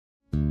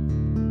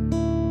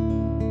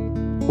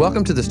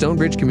Welcome to the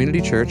Stonebridge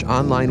Community Church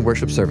online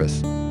worship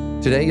service.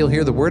 Today you'll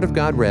hear the Word of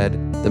God read,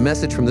 the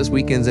message from this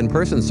weekend's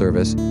in-person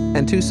service,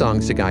 and 2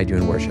 songs to guide you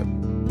in worship.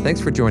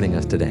 Thanks for joining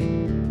us today.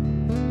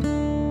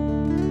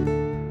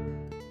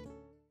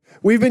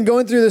 We've been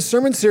going through this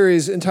sermon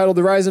series entitled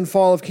The Rise and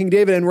Fall of King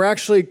David, and we're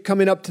actually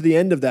coming up to the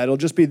end of that. It'll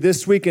just be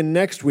this week and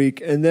next week,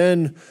 and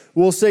then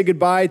we'll say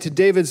goodbye to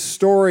David's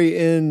story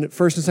in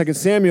 1 and 2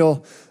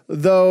 Samuel,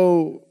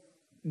 though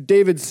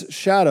David's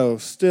shadow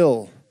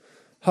still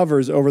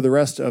hovers over the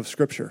rest of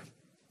Scripture.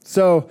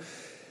 So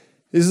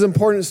these are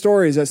important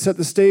stories that set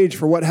the stage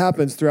for what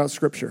happens throughout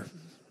Scripture.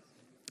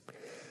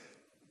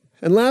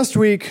 And last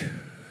week,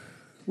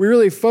 we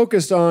really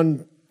focused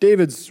on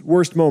David's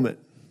worst moment.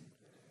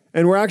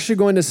 And we're actually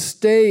going to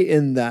stay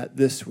in that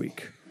this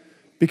week.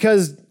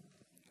 Because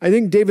I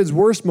think David's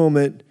worst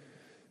moment,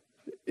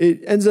 it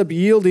ends up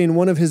yielding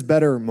one of his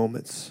better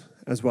moments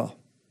as well.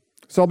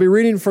 So I'll be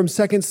reading from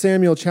 2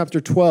 Samuel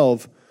chapter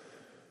 12,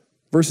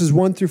 verses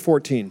 1 through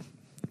 14.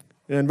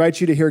 And I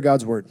invite you to hear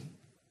God's word.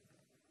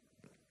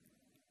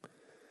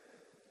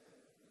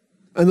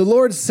 And the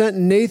Lord sent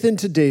Nathan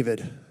to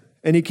David,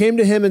 and he came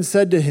to him and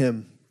said to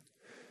him,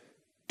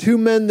 2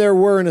 men there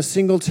were in a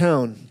single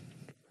town.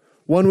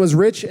 One was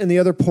rich and the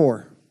other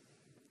poor.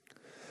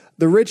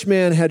 The rich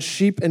man had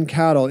sheep and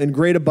cattle in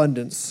great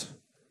abundance,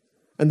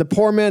 and the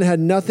poor man had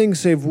nothing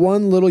save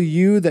one little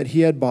ewe that he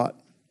had bought.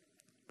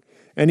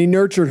 And he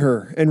nurtured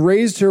her and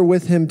raised her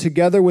with him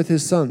together with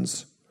his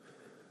sons.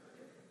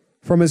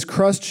 From his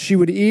crust she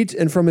would eat,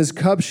 and from his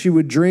cup she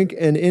would drink,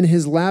 and in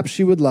his lap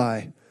she would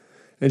lie,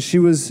 and she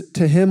was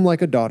to him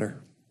like a daughter.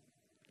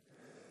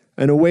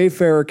 And a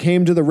wayfarer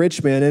came to the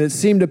rich man, and it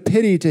seemed a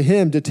pity to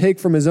him to take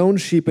from his own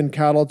sheep and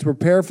cattle to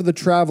prepare for the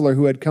traveler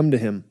who had come to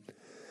him.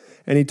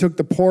 And he took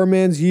the poor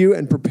man's ewe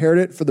and prepared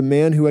it for the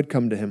man who had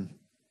come to him.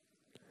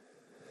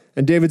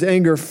 And David's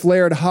anger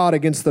flared hot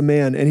against the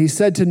man, and he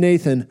said to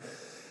Nathan,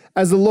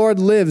 as the Lord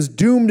lives,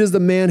 doomed is the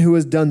man who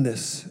has done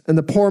this. And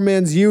the poor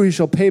man's ewe he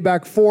shall pay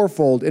back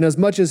fourfold,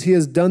 inasmuch as he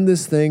has done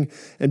this thing,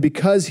 and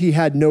because he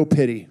had no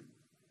pity.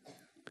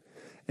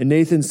 And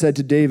Nathan said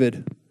to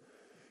David,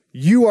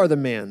 you are the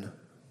man.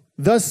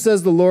 Thus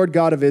says the Lord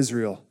God of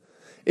Israel,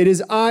 it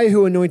is I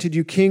who anointed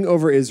you king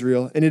over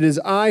Israel, and it is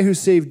I who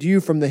saved you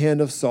from the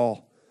hand of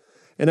Saul.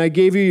 And I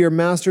gave you your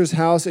master's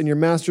house and your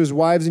master's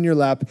wives in your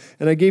lap,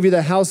 and I gave you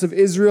the house of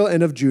Israel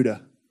and of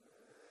Judah.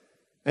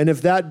 And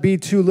if that be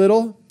too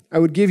little, I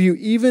would give you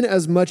even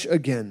as much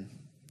again.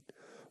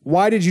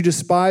 Why did you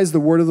despise the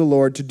word of the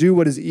Lord to do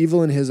what is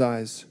evil in his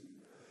eyes?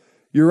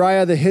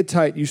 Uriah the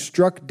Hittite you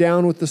struck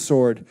down with the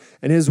sword,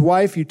 and his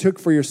wife you took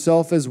for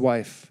yourself as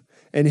wife,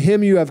 and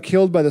him you have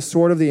killed by the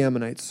sword of the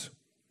Ammonites.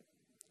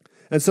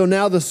 And so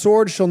now the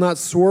sword shall not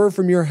swerve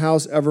from your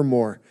house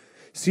evermore,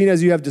 seeing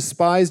as you have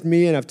despised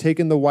me and have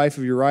taken the wife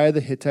of Uriah the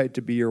Hittite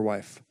to be your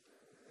wife.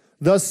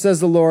 Thus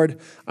says the Lord,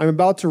 I am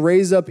about to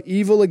raise up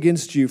evil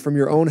against you from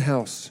your own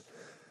house,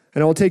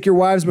 and I will take your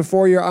wives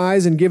before your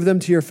eyes and give them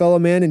to your fellow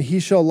man, and he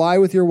shall lie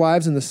with your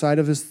wives in the sight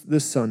of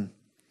this sun.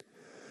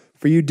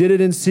 For you did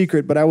it in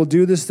secret, but I will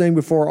do this thing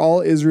before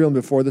all Israel and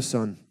before the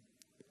sun.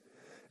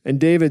 And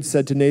David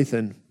said to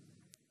Nathan,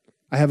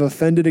 I have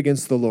offended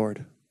against the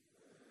Lord.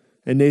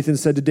 And Nathan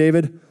said to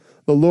David,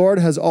 the Lord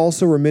has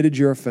also remitted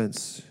your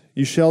offense.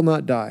 You shall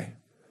not die.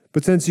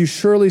 But since you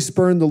surely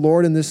spurned the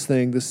Lord in this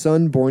thing, the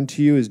son born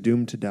to you is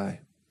doomed to die.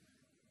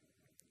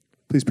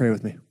 Please pray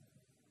with me.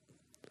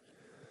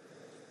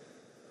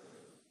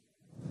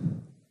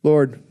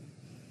 Lord,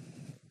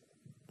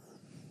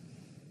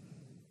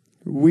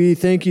 we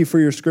thank you for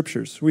your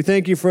scriptures. We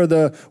thank you for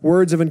the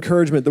words of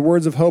encouragement, the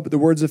words of hope, the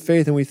words of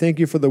faith, and we thank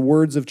you for the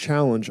words of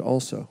challenge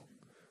also.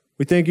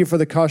 We thank you for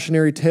the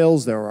cautionary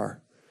tales there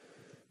are,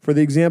 for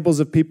the examples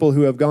of people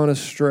who have gone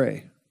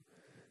astray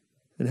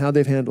and how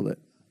they've handled it.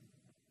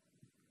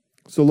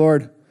 So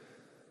Lord,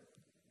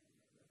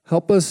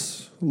 help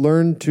us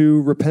learn to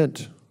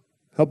repent.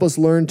 Help us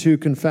learn to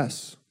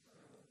confess.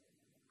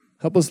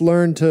 Help us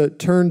learn to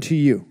turn to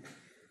you.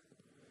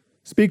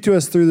 Speak to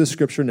us through the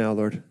scripture now,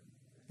 Lord,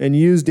 and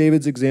use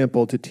David's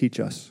example to teach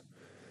us.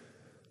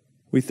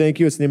 We thank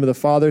you. It's in the name of the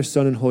Father,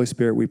 Son, and Holy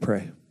Spirit we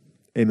pray.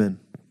 Amen.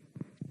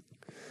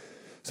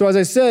 So as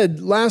I said,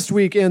 last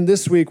week and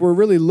this week, we're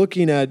really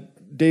looking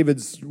at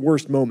David's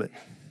worst moment,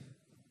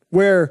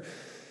 where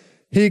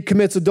he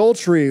commits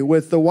adultery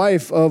with the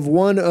wife of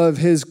one of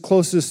his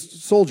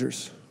closest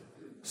soldiers,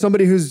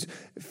 somebody who's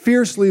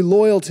fiercely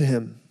loyal to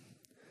him.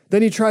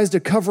 Then he tries to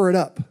cover it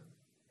up.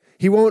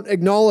 He won't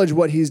acknowledge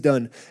what he's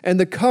done. And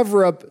the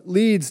cover-up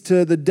leads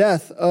to the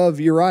death of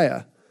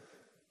Uriah,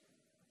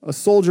 a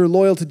soldier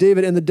loyal to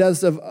David, and the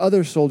deaths of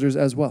other soldiers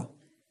as well.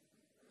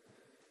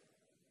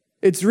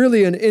 It's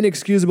really an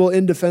inexcusable,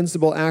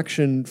 indefensible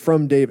action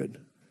from David,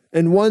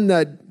 and one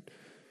that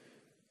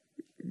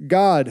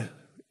God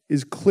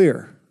is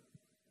clear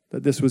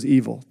that this was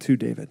evil to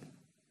David.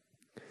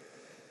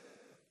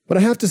 But I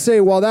have to say,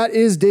 while that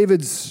is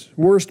David's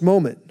worst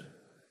moment,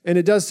 and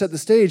it does set the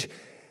stage,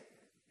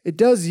 it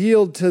does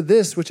yield to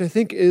this, which I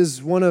think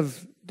is one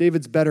of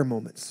David's better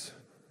moments.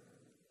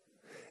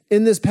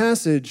 In this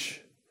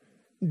passage,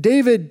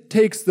 David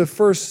takes the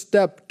first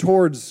step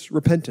towards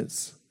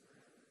repentance.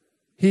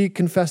 He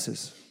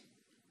confesses.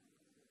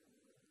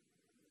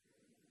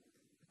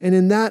 And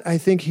in that, I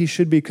think he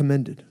should be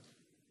commended.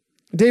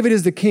 David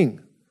is the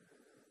king.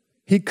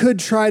 He could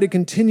try to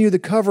continue the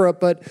cover-up,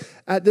 but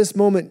at this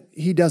moment,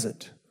 he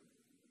doesn't.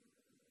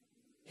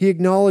 He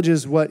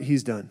acknowledges what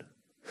he's done.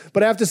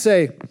 But I have to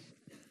say,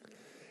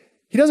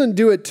 he doesn't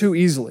do it too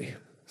easily.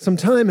 Some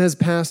time has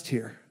passed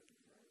here.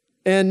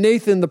 And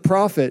Nathan the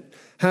prophet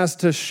has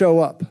to show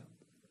up.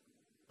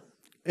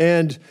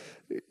 And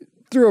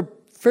through a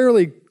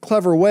fairly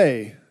clever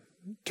way,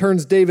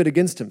 turns David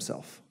against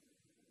himself.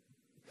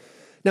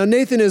 Now,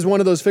 Nathan is one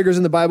of those figures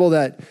in the Bible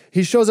that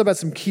he shows up at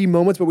some key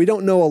moments, but we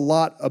don't know a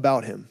lot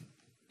about him.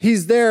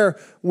 He's there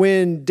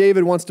when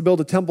David wants to build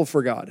a temple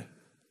for God.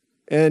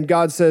 And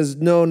God says,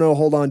 no,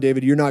 hold on,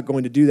 David, you're not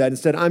going to do that.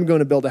 Instead, I'm going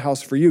to build a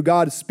house for you.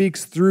 God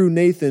speaks through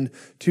Nathan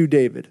to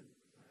David.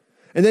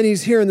 And then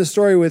he's here in the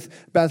story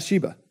with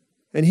Bathsheba.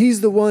 And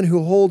he's the one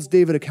who holds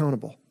David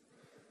accountable.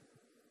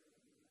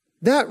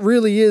 That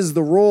really is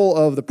the role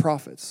of the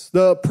prophets.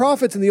 The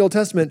prophets in the Old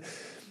Testament,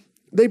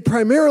 they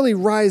primarily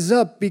rise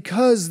up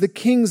because the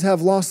kings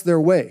have lost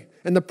their way.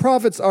 And the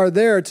prophets are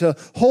there to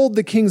hold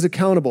the kings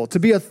accountable, to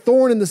be a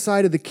thorn in the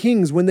side of the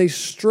kings when they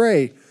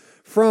stray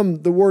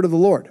from the word of the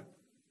Lord.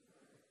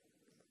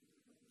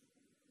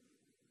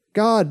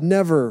 God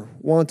never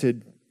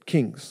wanted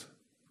kings.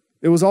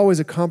 It was always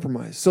a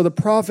compromise. So the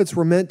prophets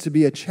were meant to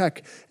be a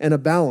check and a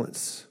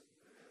balance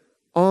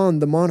on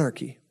the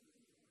monarchy.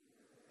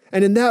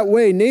 And in that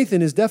way,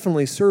 Nathan is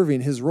definitely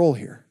serving his role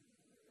here.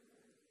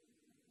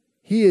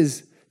 He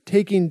is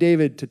taking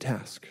David to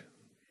task.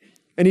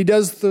 And he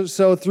does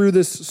so through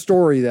this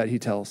story that he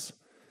tells.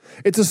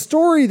 It's a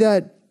story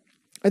that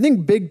I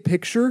think big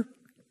picture,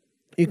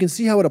 you can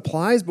see how it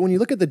applies, but when you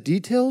look at the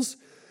details,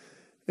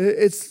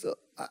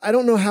 I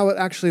don't know how it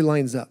actually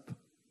lines up.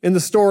 In the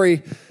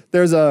story,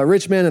 there's a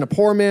rich man and a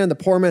poor man. The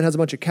poor man has a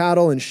bunch of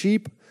cattle and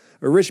sheep.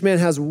 A rich man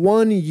has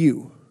one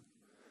ewe,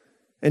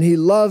 and he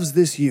loves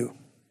this ewe.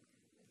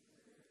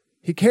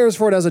 He cares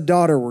for it as a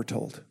daughter, we're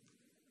told.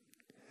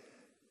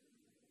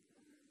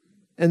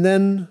 And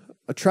then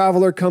a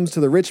traveler comes to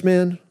the rich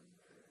man,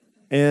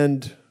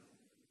 and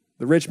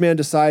the rich man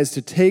decides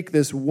to take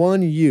this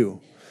one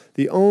ewe,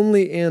 the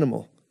only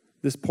animal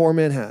this poor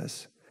man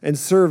has, and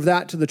serve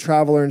that to the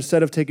traveler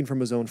instead of taking from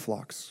his own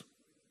flocks.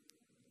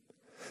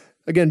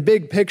 Again,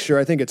 big picture,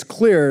 I think it's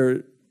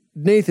clear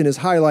Nathan is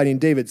highlighting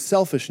David's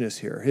selfishness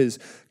here, his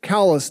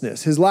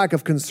callousness, his lack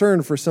of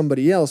concern for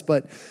somebody else.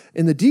 But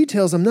in the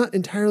details, I'm not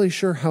entirely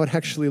sure how it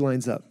actually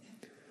lines up.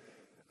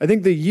 I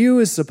think the ewe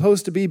is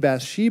supposed to be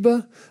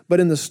Bathsheba, but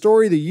in the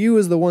story, the ewe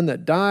is the one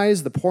that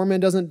dies. The poor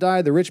man doesn't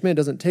die. The rich man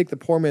doesn't take the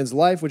poor man's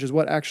life, which is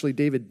what actually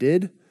David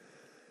did.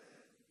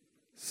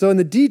 So in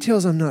the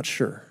details, I'm not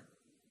sure.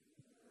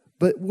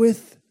 But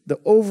with the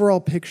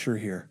overall picture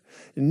here,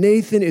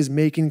 Nathan is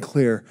making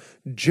clear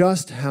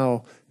just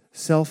how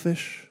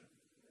selfish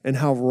and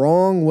how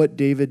wrong what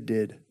David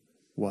did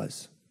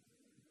was.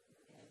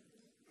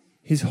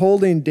 He's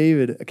holding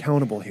David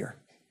accountable here.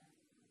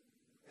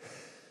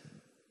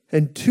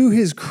 And to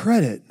his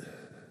credit,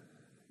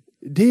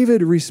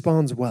 David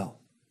responds well.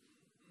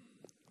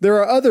 There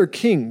are other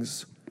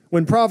kings,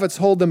 when prophets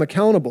hold them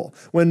accountable,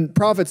 when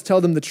prophets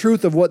tell them the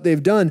truth of what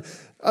they've done,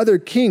 other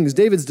kings,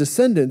 David's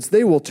descendants,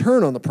 they will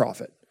turn on the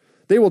prophet.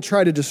 They will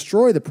try to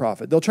destroy the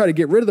prophet. They'll try to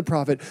get rid of the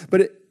prophet.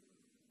 But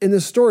in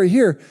this story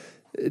here,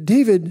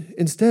 David,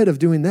 instead of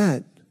doing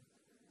that,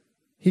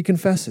 he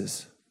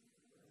confesses.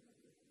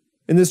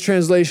 In this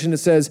translation, it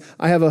says,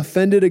 I have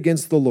offended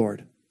against the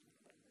Lord.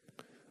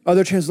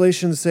 Other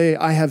translations say,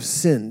 I have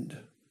sinned.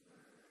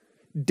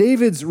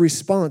 David's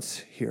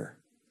response here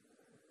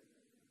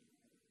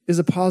is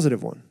a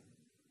positive one.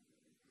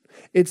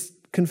 It's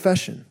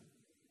confession.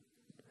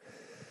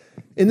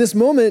 In this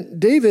moment,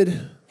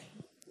 David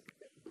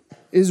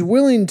is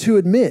willing to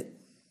admit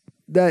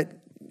that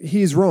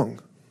he's wrong.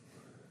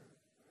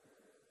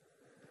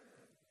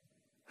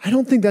 I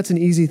don't think that's an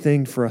easy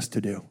thing for us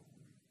to do.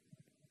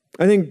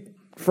 I think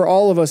for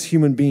all of us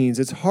human beings,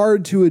 it's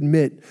hard to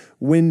admit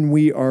when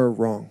we are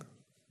wrong.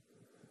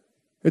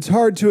 It's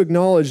hard to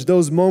acknowledge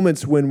those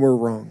moments when we're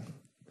wrong.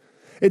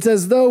 It's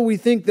as though we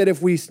think that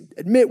if we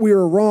admit we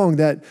were wrong,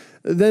 that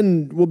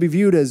then we'll be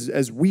viewed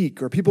as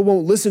weak or people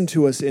won't listen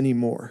to us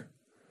anymore.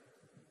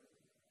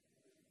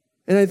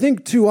 And I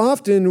think too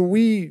often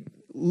we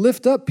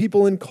lift up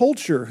people in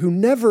culture who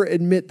never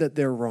admit that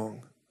they're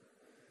wrong.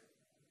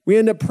 We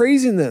end up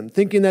praising them,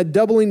 thinking that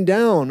doubling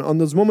down on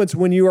those moments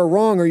when you are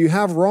wrong or you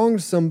have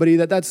wronged somebody,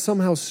 that's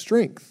somehow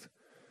strength.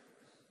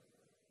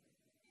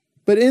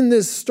 But in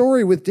this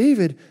story with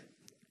David,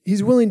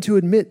 he's willing to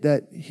admit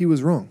that he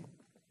was wrong.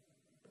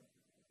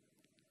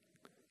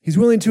 He's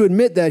willing to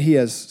admit that he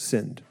has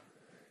sinned.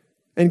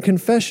 And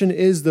confession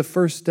is the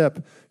first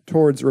step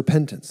towards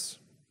repentance.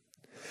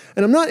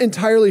 And I'm not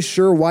entirely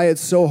sure why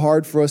it's so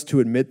hard for us to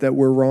admit that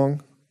we're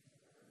wrong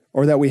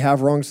or that we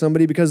have wronged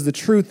somebody, because the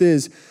truth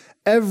is,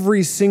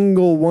 every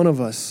single one of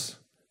us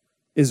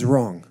is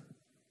wrong.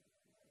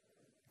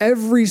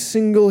 Every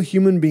single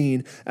human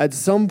being at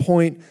some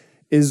point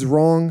is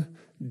wrong,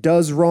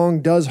 does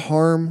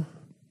harm.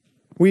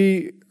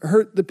 We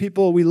hurt the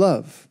people we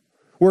love.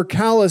 We're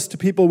callous to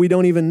people we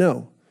don't even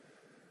know.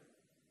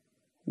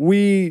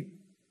 We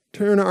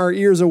turn our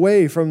ears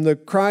away from the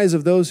cries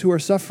of those who are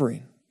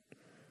suffering.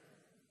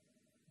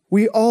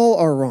 We all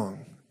are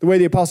wrong. The way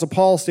the Apostle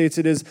Paul states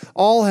it is,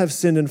 all have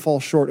sinned and fall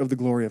short of the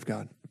glory of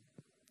God.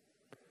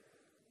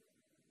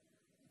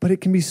 But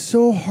it can be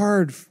so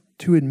hard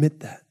to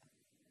admit that.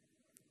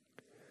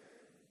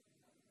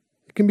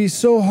 It can be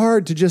so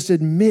hard to just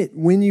admit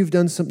when you've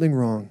done something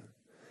wrong,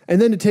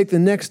 and then to take the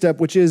next step,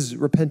 which is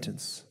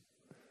repentance,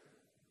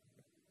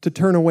 to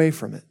turn away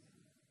from it.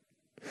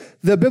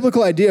 The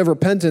biblical idea of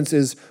repentance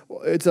is,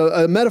 it's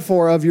a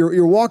metaphor of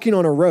you're walking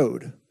on a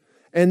road,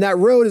 and that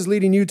road is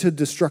leading you to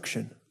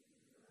destruction.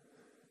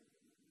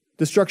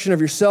 Destruction of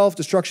yourself,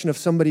 destruction of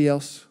somebody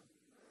else.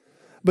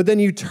 But then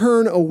you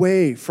turn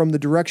away from the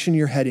direction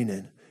you're heading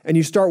in, and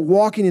you start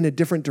walking in a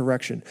different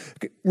direction.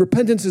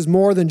 Repentance is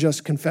more than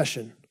just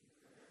confession.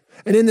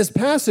 And in this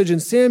passage in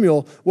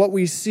Samuel, what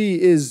we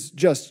see is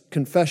just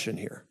confession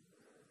here.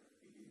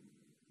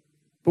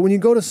 But when you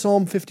go to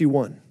Psalm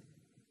 51,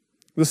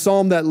 the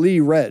psalm that Lee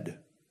read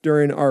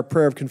during our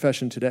prayer of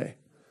confession today,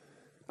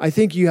 I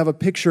think you have a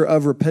picture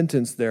of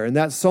repentance there, and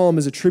that psalm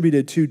is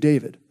attributed to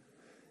David.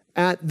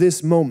 At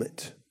this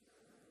moment,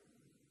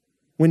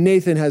 when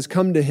Nathan has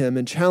come to him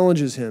and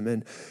challenges him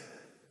and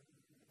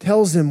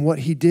tells him what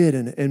he did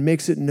and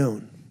makes it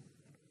known.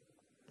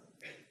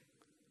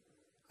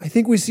 I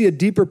think we see a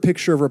deeper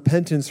picture of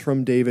repentance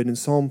from David in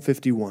Psalm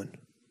 51.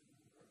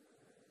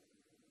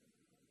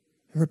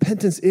 And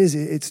repentance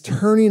it's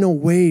turning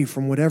away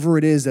from whatever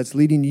it is that's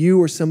leading you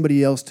or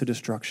somebody else to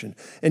destruction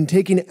and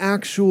taking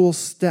actual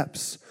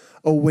steps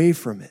away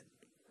from it.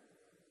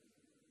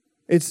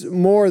 It's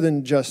more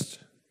than just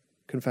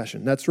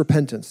confession. That's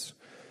repentance.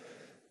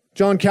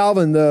 John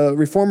Calvin, the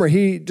reformer,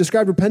 he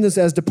described repentance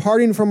as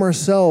departing from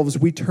ourselves,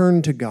 we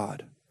turn to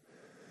God.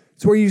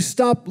 It's where you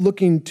stop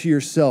looking to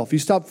yourself. You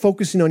stop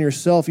focusing on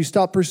yourself. You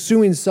stop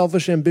pursuing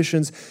selfish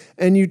ambitions,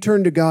 and you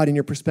turn to God, and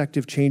your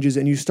perspective changes,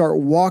 and you start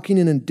walking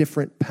in a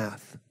different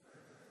path.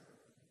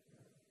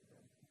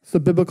 It's the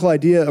biblical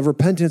idea of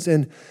repentance,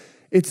 and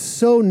it's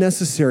so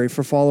necessary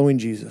for following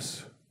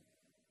Jesus.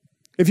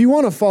 If you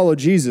want to follow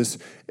Jesus,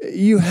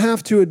 you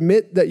have to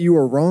admit that you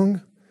are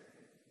wrong.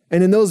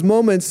 And in those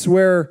moments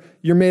where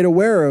you're made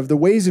aware of the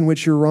ways in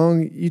which you're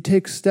wrong, you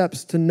take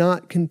steps to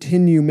not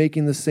continue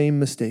making the same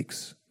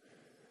mistakes.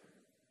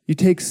 You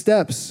take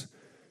steps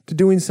to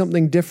doing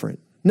something different,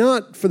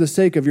 not for the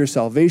sake of your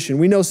salvation.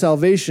 We know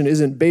salvation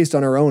isn't based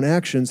on our own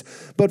actions,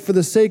 but for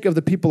the sake of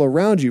the people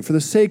around you, for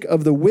the sake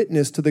of the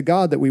witness to the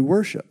God that we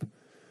worship.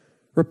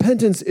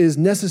 Repentance is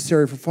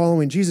necessary for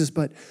following Jesus,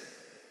 but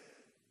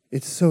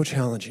it's so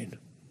challenging.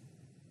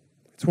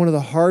 It's one of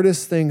the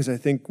hardest things I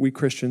think we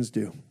Christians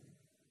do.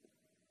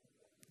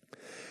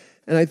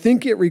 And I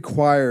think it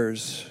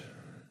requires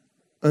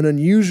an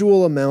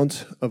unusual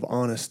amount of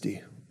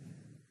honesty.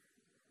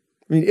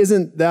 I mean,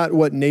 isn't that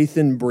what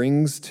Nathan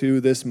brings to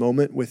this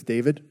moment with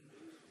David?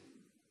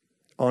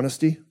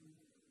 Honesty.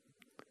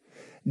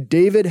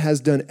 David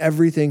has done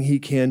everything he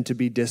can to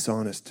be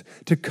dishonest,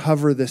 to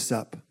cover this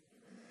up.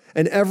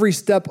 And every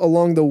step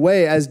along the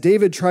way, as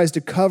David tries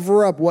to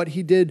cover up what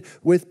he did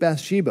with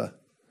Bathsheba,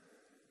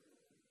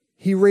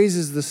 he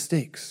raises the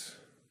stakes.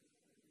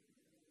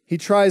 He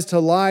tries to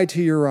lie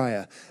to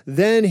Uriah.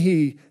 Then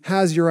he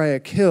has Uriah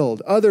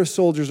killed. Other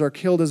soldiers are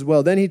killed as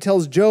well. Then he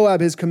tells Joab,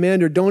 his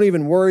commander, don't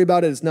even worry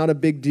about it. It's not a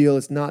big deal.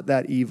 It's not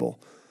that evil.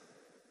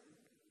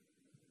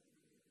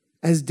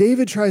 As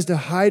David tries to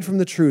hide from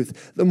the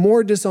truth, the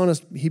more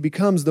dishonest he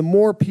becomes, the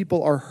more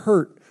people are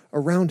hurt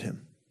around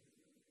him.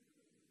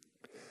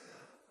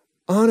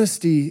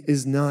 Honesty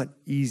is not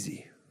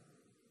easy,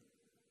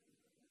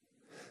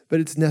 but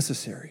it's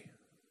necessary.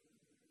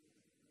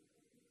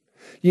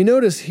 You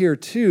notice here,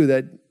 too,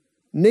 that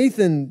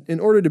Nathan, in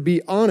order to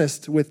be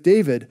honest with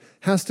David,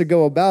 has to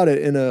go about it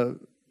in a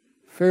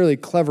fairly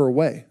clever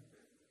way.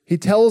 He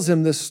tells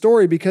him this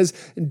story because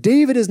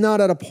David is not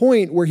at a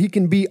point where he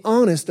can be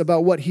honest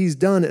about what he's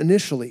done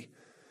initially.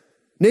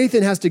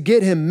 Nathan has to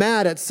get him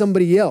mad at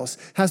somebody else,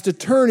 has to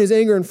turn his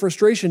anger and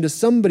frustration to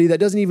somebody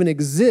that doesn't even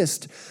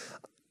exist.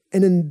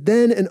 And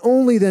then and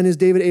only then is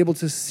David able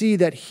to see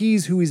that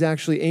he's who he's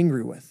actually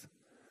angry with.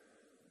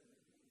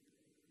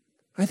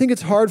 I think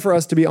it's hard for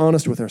us to be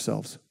honest with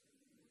ourselves.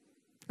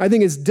 I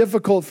think it's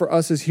difficult for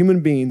us as human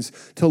beings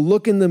to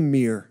look in the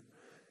mirror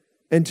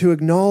and to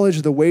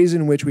acknowledge the ways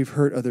in which we've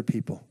hurt other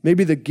people.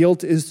 Maybe the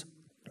guilt is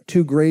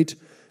too great.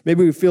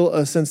 Maybe we feel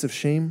a sense of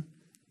shame.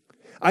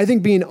 I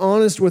think being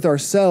honest with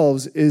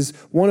ourselves is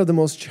one of the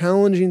most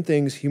challenging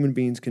things human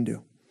beings can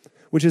do,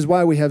 which is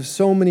why we have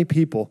so many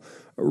people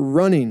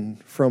running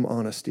from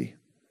honesty.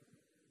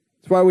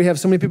 It's why we have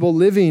so many people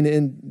living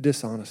in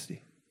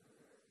dishonesty.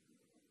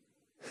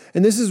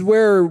 And this is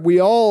where we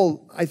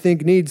all, I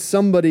think, need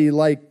somebody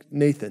like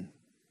Nathan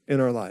in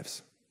our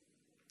lives.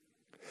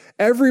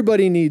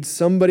 Everybody needs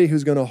somebody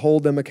who's going to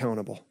hold them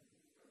accountable.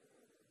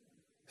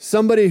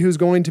 somebody who's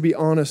going to be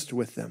honest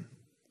with them.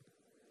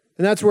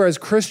 And that's where, as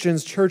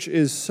Christians, church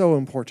is so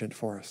important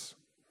for us.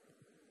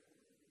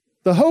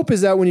 The hope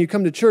is that when you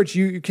come to church,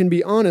 you can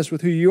be honest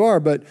with who you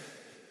are, but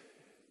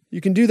you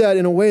can do that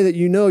in a way that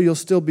you know you'll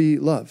still be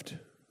loved.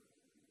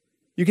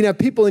 You can have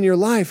people in your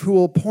life who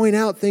will point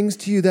out things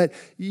to you that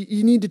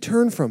you need to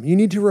turn from, you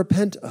need to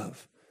repent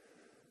of.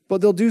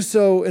 But they'll do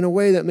so in a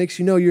way that makes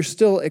you know you're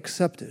still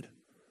accepted,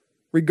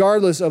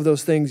 regardless of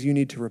those things you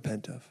need to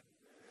repent of.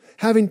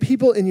 Having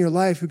people in your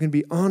life who can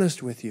be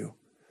honest with you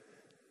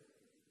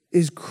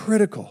is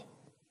critical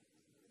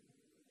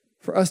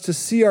for us to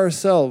see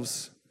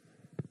ourselves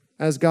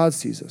as God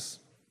sees us.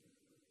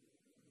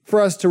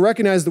 For us to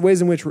recognize the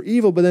ways in which we're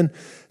evil, but then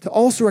to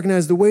also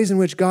recognize the ways in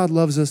which God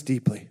loves us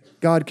deeply.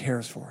 God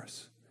cares for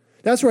us.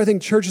 That's where I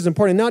think church is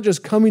important, not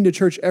just coming to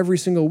church every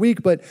single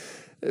week, but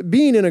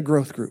being in a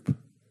growth group,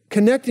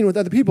 connecting with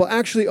other people,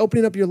 actually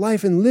opening up your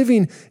life and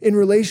living in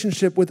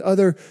relationship with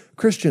other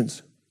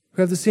Christians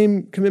who have the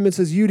same commitments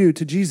as you do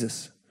to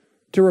Jesus,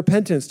 to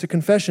repentance, to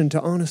confession,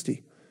 to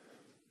honesty.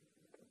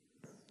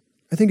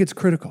 I think it's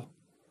critical.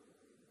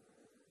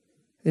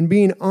 And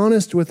being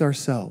honest with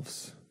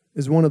ourselves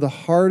is one of the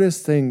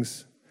hardest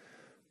things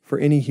for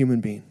any human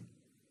being.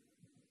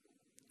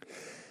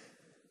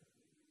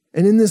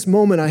 And in this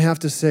moment, I have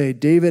to say,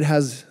 David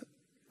has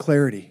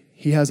clarity.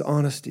 He has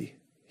honesty.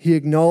 He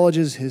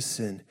acknowledges his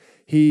sin.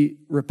 He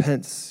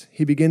repents.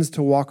 He begins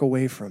to walk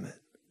away from it.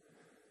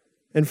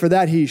 And for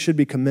that, he should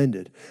be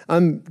commended.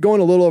 I'm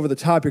going a little over the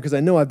top here because I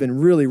know I've been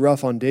really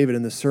rough on David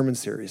in this sermon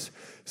series.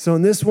 So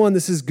in this one,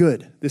 this is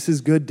good. This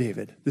is good,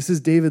 David. This is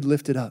David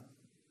lifted up.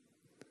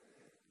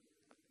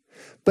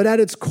 But at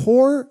its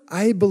core,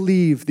 I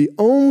believe the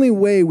only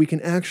way we can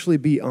actually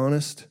be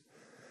honest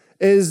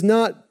is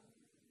not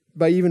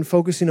by even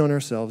focusing on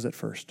ourselves at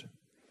first.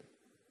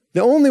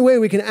 The only way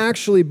we can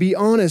actually be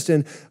honest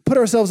and put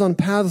ourselves on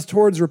paths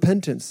towards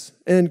repentance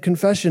and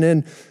confession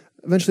and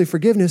eventually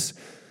forgiveness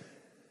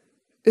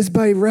is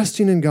by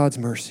resting in God's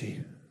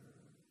mercy,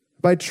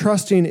 by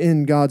trusting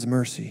in God's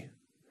mercy,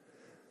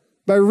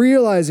 by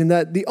realizing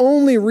that the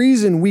only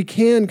reason we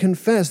can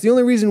confess, the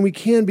only reason we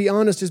can be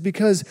honest is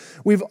because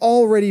we've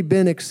already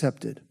been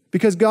accepted,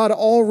 because God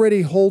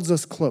already holds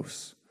us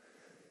close,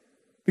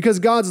 because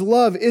God's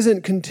love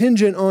isn't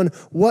contingent on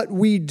what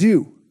we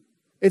do.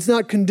 It's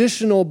not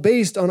conditional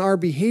based on our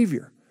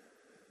behavior.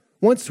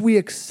 Once we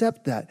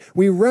accept that,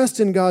 we rest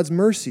in God's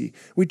mercy,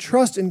 we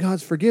trust in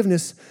God's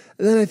forgiveness,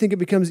 then I think it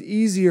becomes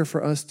easier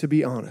for us to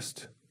be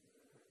honest,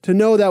 to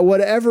know that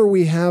whatever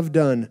we have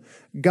done,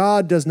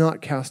 God does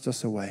not cast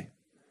us away,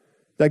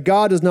 that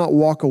God does not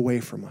walk away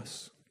from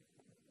us.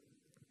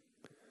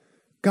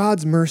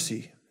 God's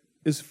mercy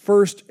is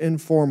first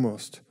and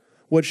foremost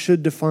what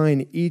should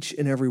define each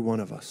and every one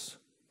of us.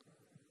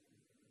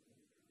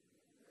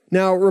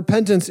 Now,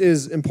 repentance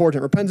is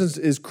important. Repentance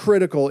is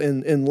critical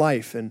in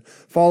life and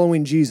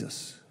following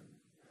Jesus.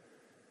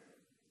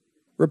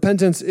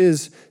 Repentance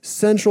is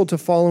central to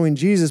following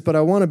Jesus, but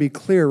I want to be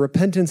clear,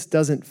 repentance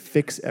doesn't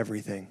fix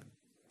everything.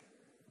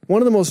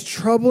 One of the most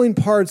troubling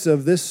parts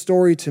of this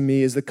story to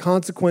me is the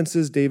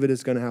consequences David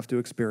is going to have to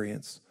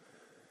experience.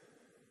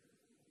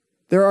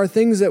 There are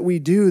things that we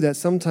do that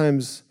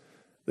sometimes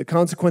the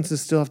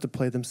consequences still have to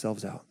play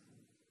themselves out.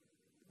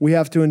 We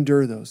have to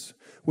endure those.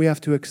 We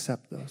have to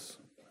accept those.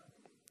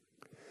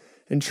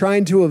 And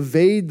trying to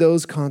evade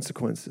those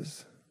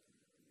consequences,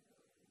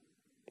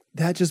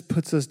 that just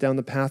puts us down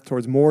the path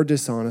towards more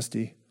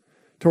dishonesty,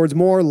 towards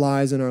more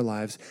lies in our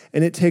lives,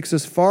 and it takes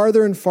us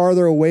farther and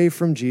farther away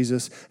from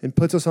Jesus and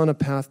puts us on a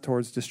path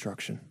towards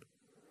destruction.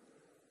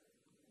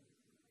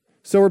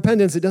 So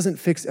repentance, it doesn't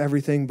fix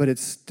everything, but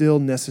it's still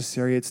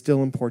necessary, it's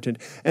still important.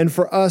 And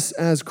for us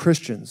as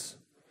Christians,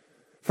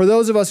 for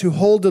those of us who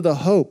hold to the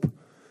hope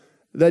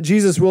that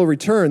Jesus will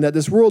return, that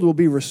this world will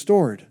be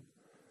restored,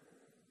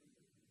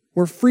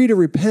 we're free to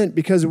repent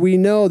because we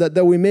know that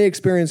though we may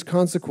experience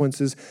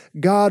consequences,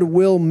 God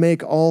will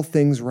make all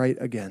things right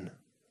again.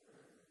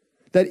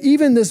 That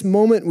even this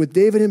moment with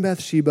David and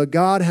Bathsheba,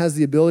 God has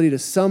the ability to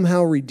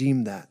somehow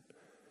redeem that.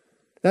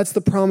 That's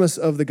the promise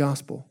of the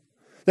gospel.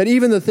 That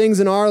even the things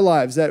in our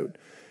lives that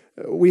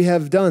we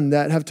have done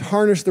that have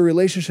tarnished the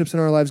relationships in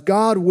our lives,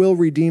 God will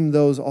redeem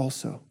those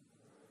also.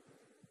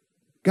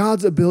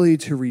 God's ability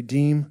to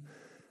redeem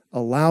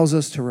allows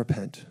us to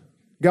repent.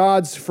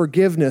 God's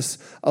forgiveness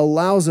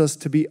allows us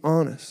to be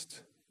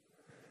honest.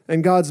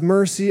 And God's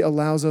mercy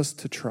allows us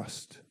to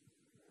trust.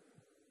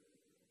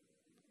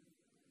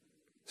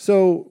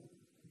 So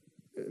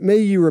may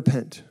you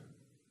repent.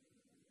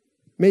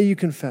 May you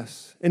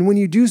confess. And when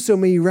you do so,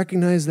 may you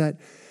recognize that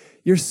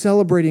you're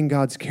celebrating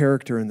God's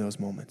character in those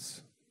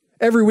moments.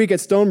 Every week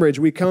at Stonebridge,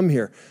 we come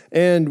here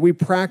and we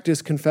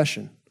practice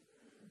confession.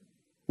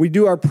 We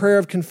do our prayer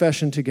of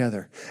confession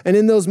together. And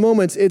in those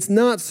moments, it's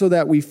not so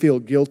that we feel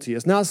guilty.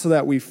 It's not so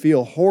that we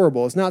feel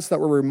horrible. It's not so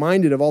that we're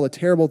reminded of all the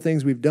terrible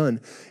things we've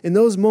done. In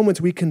those moments,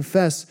 we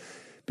confess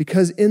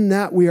because in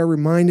that we are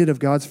reminded of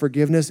God's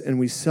forgiveness and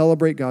we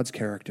celebrate God's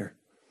character.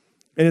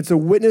 And it's a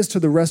witness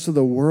to the rest of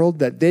the world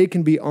that they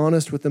can be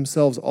honest with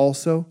themselves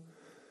also.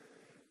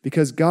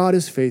 Because God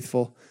is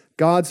faithful,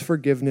 God's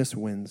forgiveness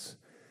wins.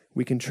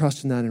 We can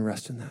trust in that and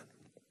rest in that.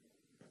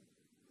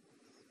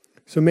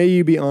 So may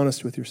you be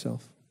honest with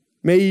yourself.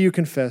 May you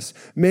confess.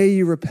 May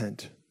you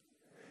repent.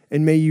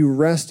 And may you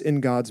rest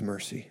in God's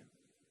mercy.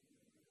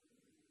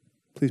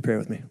 Please pray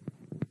with me.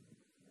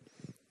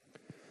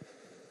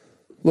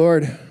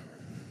 Lord,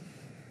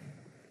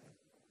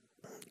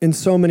 in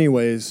so many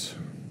ways,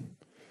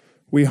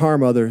 we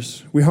harm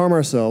others. We harm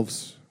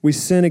ourselves. We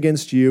sin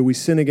against you. We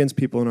sin against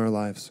people in our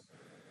lives.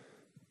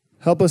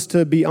 Help us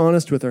to be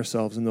honest with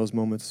ourselves in those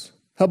moments.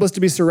 Help us to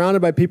be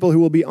surrounded by people who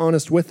will be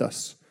honest with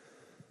us.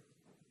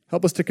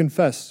 Help us to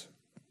confess.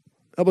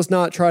 Help us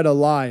not try to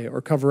lie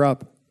or cover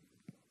up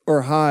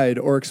or hide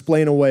or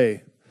explain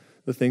away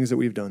the things that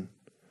we've done.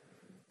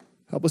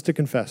 Help us to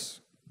confess.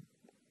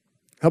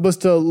 Help us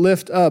to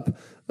lift up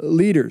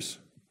leaders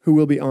who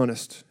will be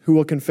honest, who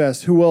will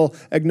confess, who will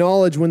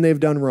acknowledge when they've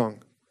done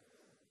wrong,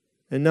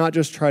 and not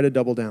just try to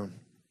double down.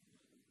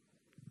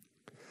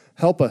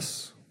 Help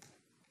us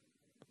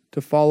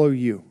to follow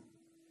you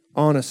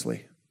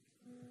honestly,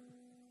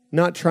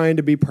 not trying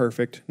to be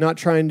perfect, not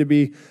trying to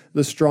be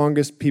the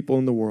strongest people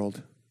in the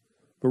world,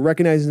 but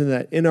recognizing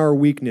that in our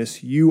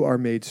weakness, you are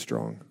made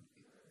strong.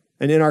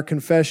 And in our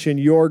confession,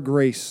 your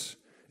grace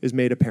is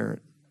made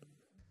apparent.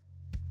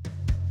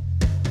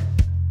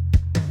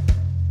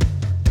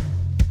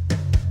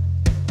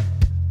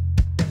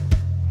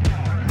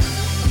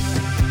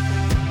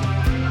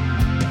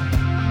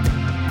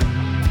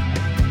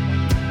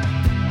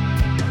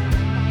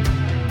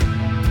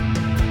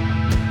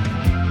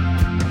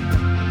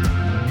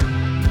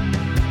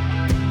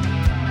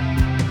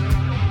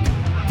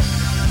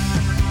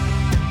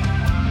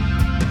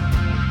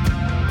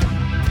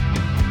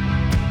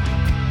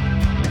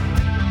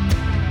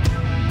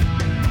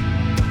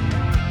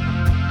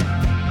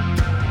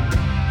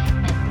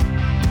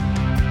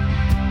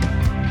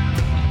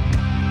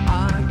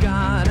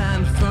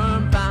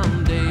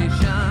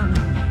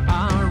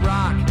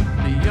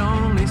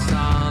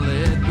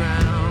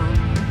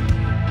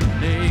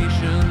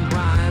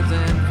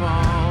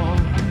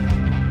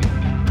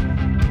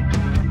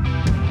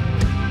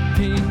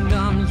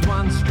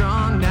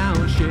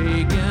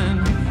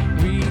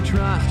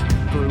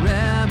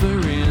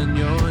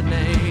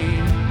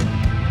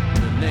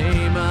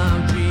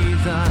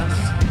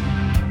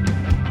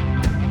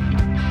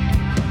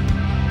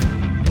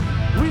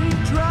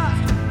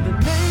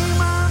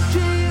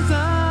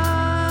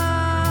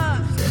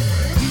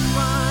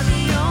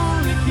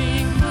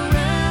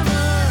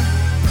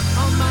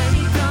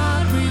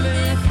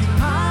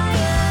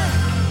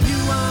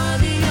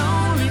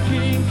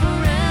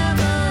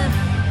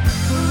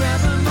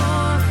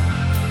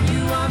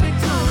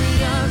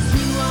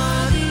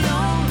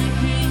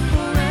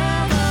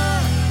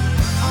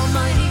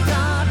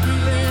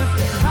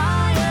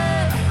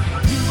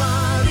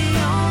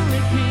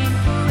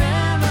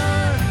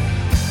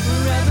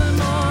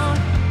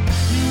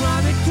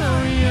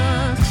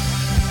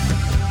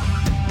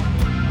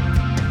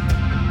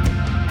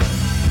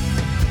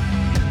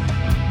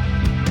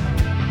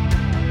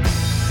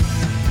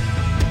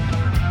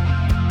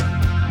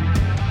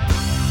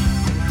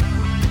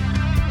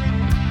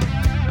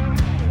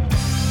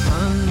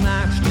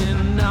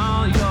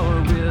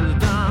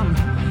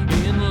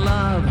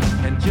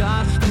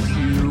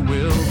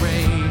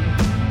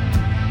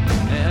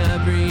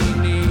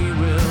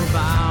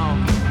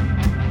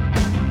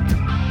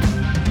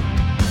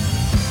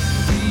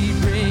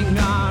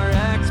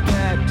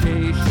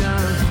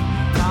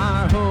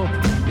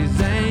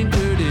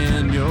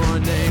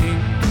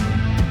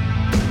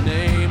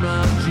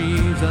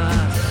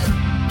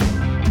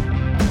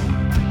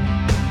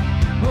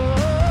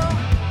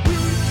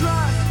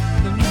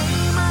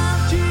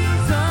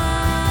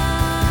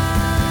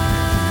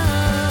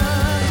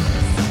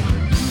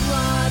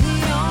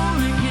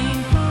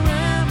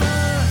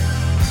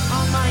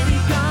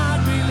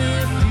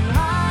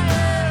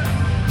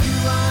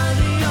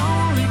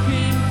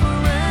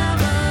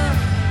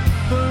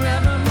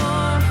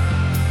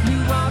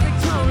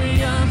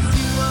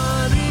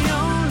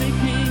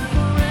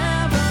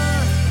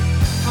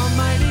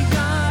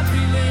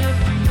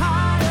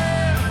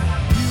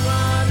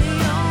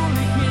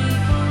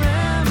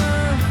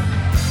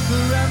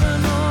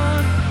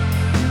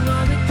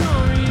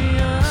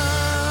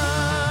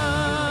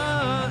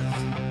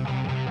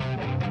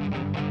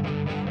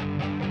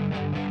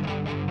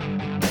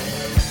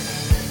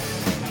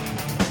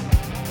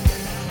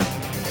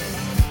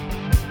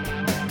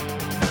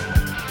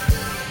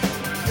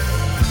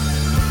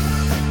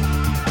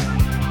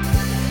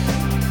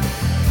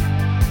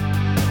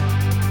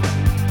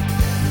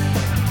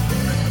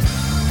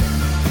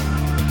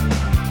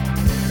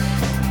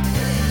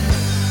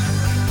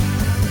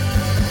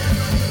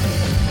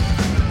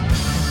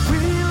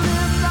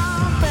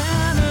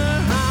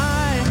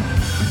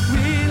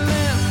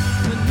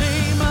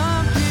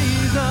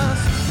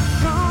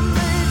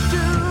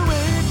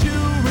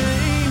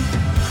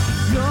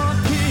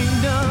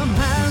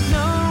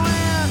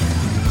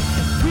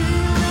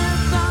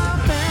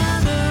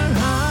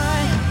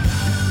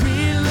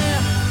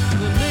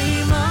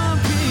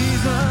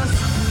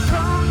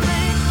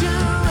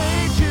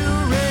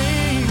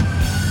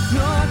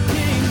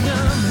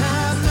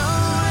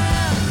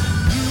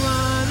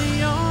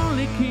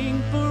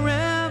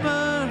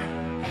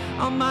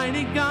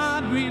 Almighty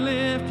God, we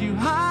lift you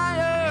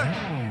higher.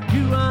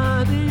 You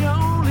are the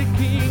only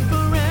King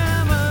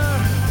forever,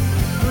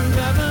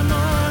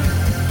 forevermore.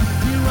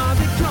 You are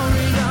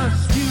victorious.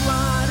 You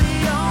are the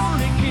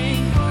only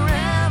King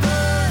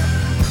forever.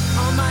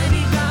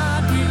 Almighty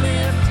God, we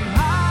lift you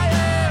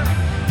higher.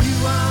 You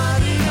are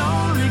the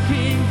only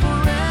King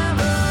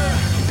forever,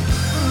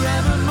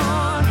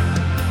 forevermore.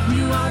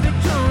 You are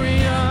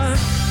victorious.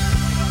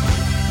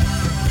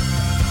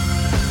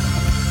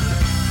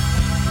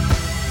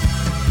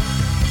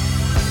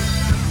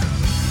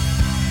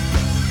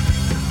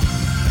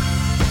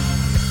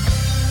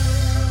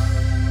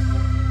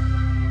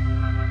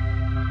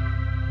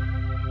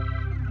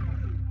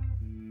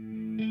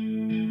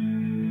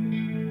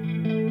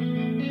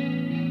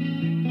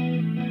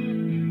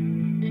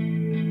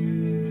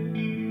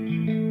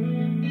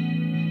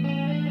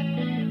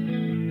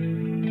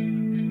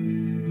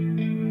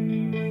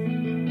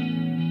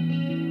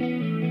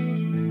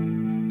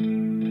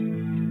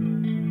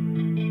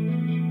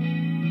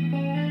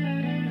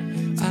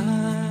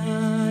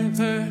 I've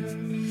heard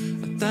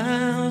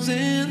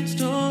 1,000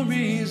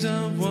 stories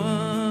of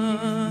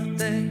what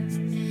they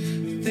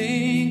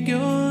think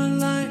you're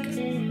like.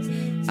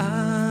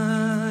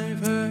 I've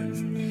heard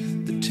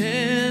the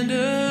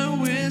tender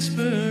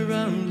whisper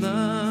of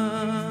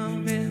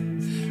love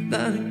in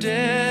the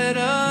dead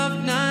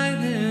of night,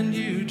 and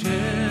you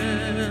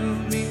tell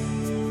me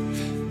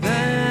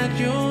that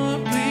you're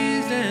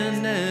pleased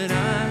and that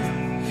I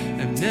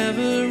am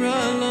never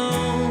alone.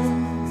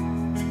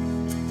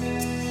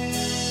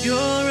 You're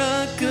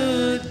a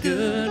good,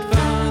 good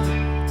Father.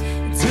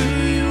 It's who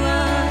you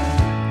are.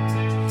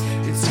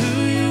 It's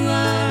who you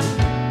are.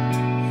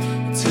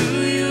 It's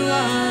who you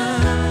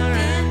are.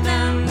 And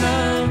I'm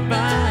loved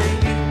by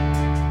you.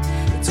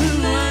 It's who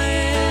I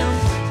am.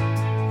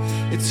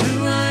 It's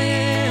who I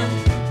am.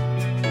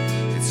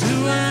 It's who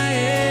I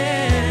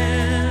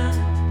am.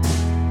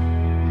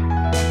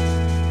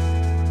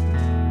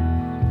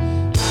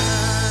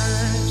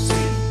 I've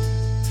seen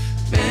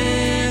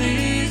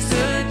many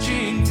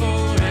searching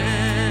for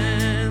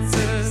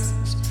answers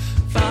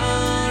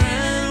far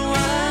and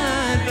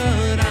wide,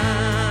 but I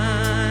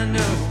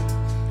know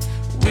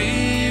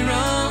we're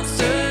all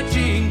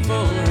searching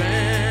for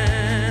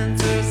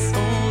answers.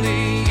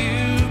 Only you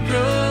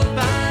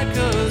provide,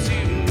 'cause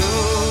you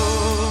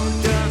know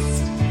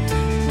just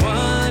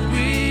what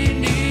we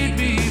need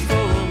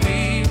before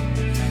we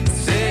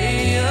say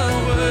a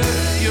word.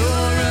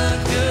 You're a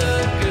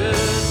good,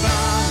 good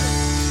Father.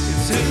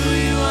 It's who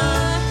you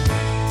are.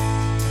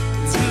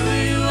 It's who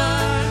you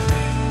are.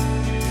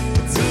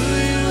 It's who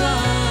you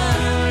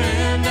are,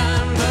 and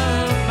I'm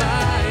loved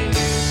by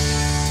you.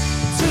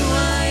 It's who I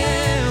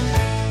am.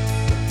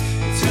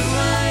 It's who I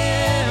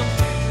am.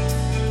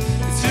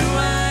 It's who I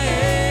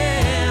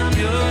am.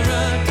 You're a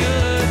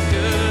good,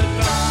 good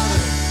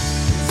Father.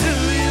 It's who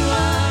you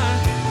are.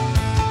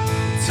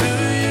 It's who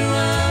you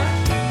are.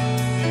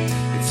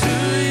 It's who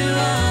you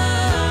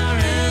are,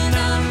 and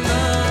I'm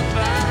loved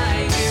by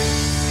you.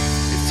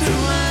 It's who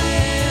I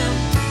am.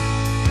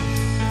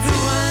 It's who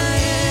I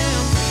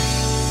am.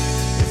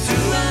 It's who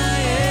I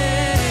am.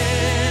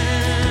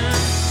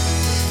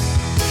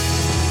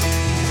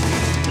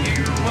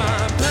 You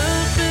are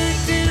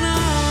perfect in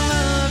all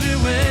of your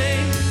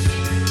ways.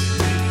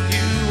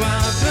 You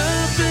are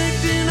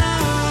perfect in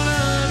all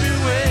of your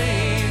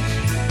ways.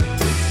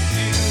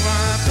 You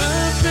are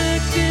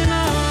perfect in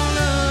all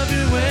of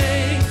your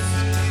ways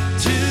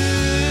to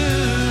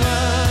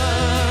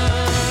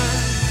us.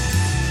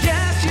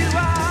 Yes, you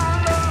are,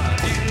 Lord.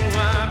 You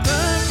are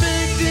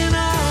perfect in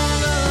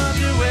all of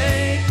your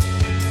ways.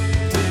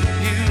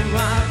 You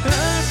are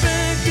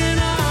perfect in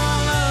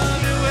all of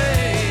your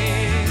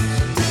ways.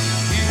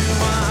 You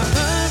are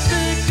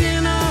perfect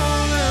in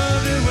all of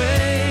your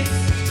ways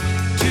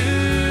to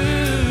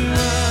us.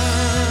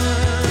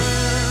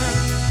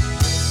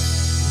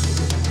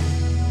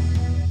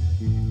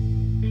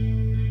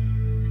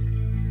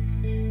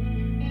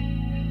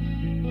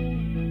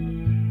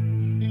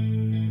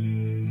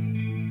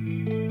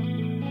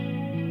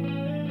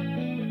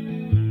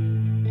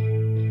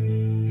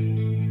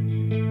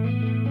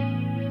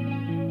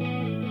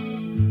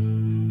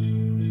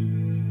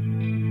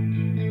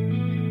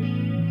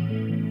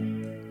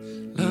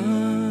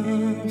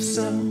 Love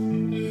so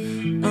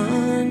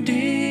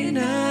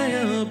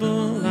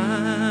undeniable,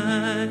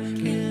 I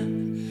can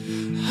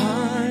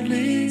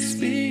hardly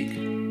speak.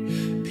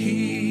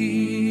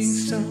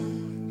 Peace so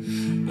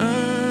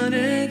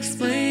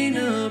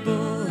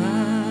unexplainable,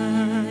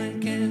 I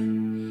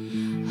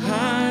can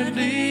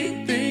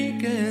hardly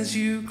think as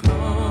you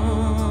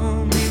call